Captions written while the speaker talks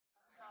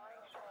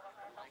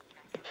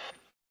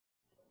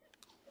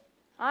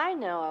I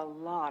know a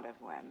lot of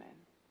women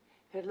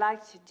who'd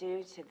like to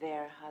do to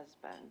their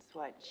husbands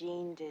what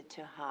Jean did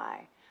to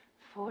Hi.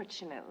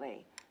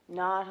 Fortunately,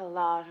 not a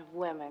lot of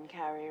women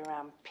carry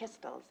around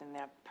pistols in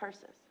their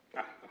purses.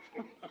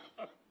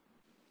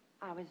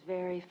 I was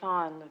very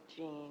fond of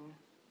Jean.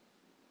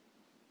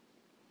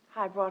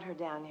 I brought her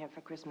down here for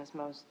Christmas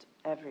most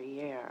every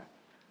year.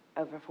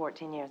 Over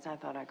 14 years, I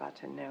thought I got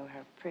to know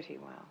her pretty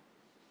well.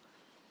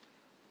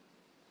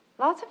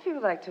 Lots of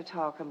people like to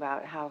talk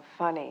about how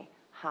funny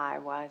Hi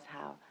was,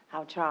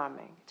 how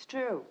charming. It's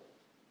true,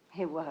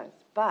 he was,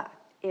 but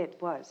it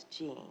was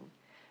Jean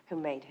who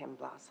made him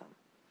blossom.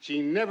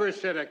 She never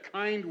said a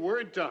kind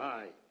word to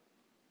Hi.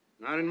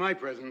 Not in my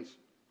presence.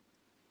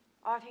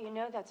 Arthur, you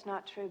know that's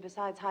not true.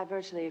 Besides, Hi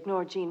virtually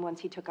ignored Jean once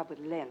he took up with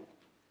Lynn.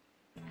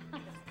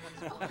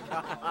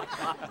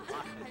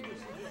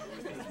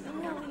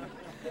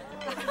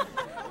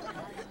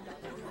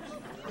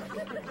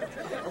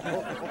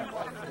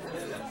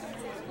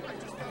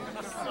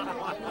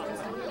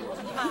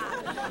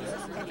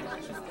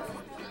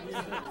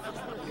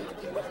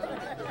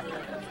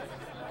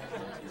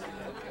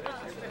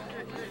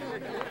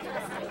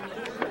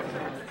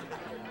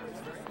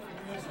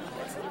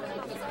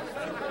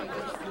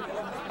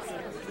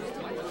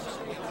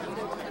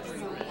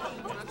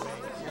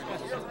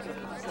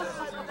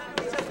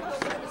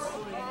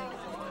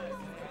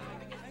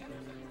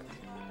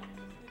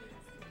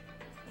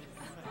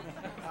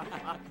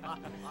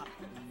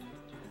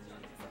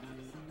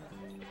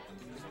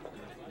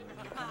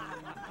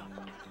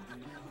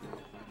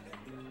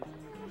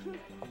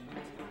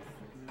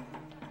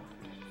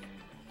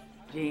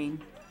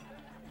 Jean,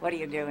 what are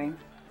you doing?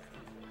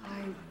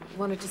 I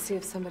wanted to see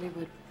if somebody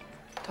would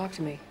talk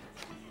to me.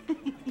 I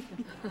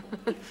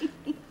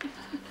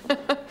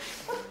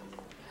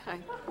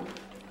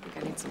think I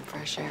need some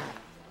fresh air.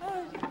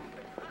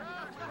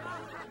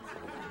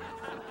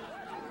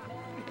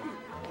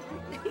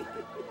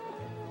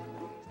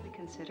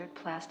 Considered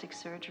plastic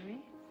surgery?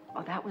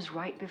 Oh, that was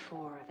right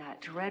before that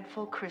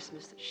dreadful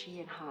Christmas that she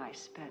and Hi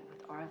spent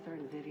with Arthur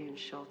and Vivian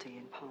Schulte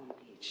in Palm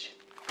Beach.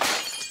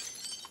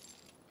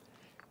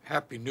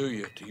 Happy New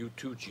Year to you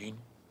too, Jean.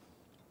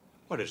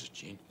 What is it,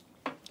 Jean?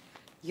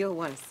 You'll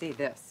want to see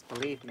this,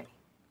 believe me.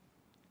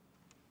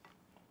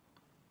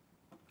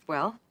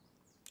 Well?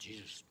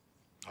 Jesus,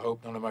 I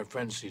hope none of my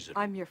friends sees it.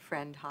 I'm your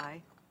friend,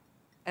 Hi,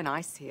 and I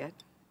see it.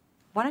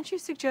 Why don't you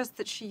suggest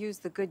that she use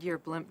the Goodyear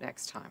blimp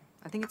next time?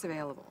 I think it's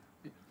available.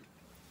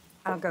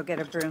 I'll go get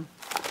a broom.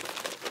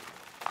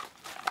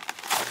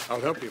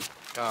 I'll help you.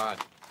 God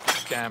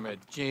damn it,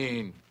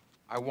 Jean.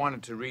 I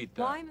wanted to read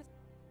that. Why,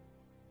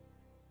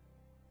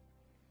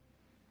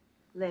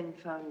 Lynn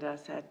phoned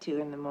us at 2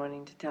 in the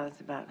morning to tell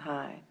us about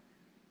Hi.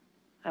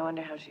 I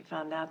wonder how she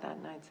found out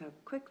that night so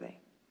quickly.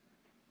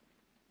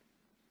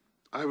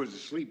 I was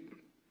asleep.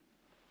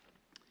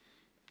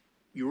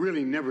 You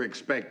really never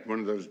expect one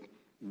of those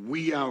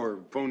wee-hour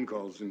phone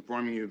calls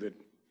informing you that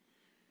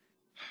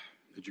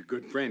your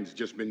good friend's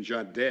just been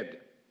shot dead.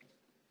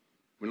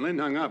 When Lynn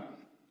hung up,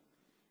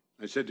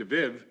 I said to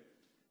Viv,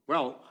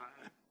 well,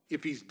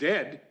 if he's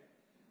dead,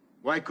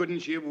 why couldn't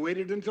she have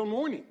waited until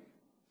morning?